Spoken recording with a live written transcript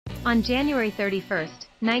On January 31,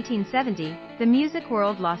 1970, the music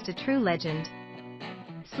world lost a true legend.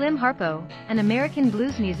 Slim Harpo, an American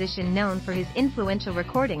blues musician known for his influential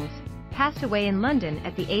recordings, passed away in London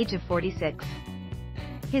at the age of 46.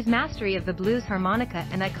 His mastery of the blues harmonica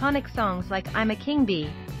and iconic songs like I'm a King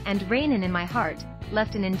Bee and Rainin' in My Heart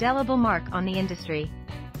left an indelible mark on the industry.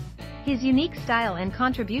 His unique style and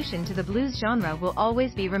contribution to the blues genre will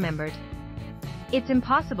always be remembered. It's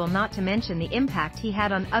impossible not to mention the impact he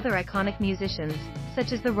had on other iconic musicians,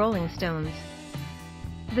 such as the Rolling Stones.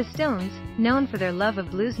 The Stones, known for their love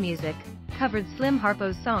of blues music, covered Slim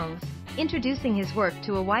Harpo's songs, introducing his work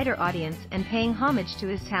to a wider audience and paying homage to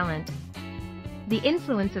his talent. The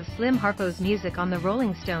influence of Slim Harpo's music on the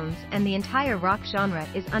Rolling Stones and the entire rock genre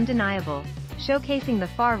is undeniable, showcasing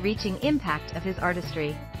the far-reaching impact of his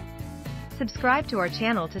artistry. Subscribe to our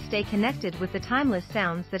channel to stay connected with the timeless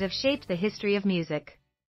sounds that have shaped the history of music.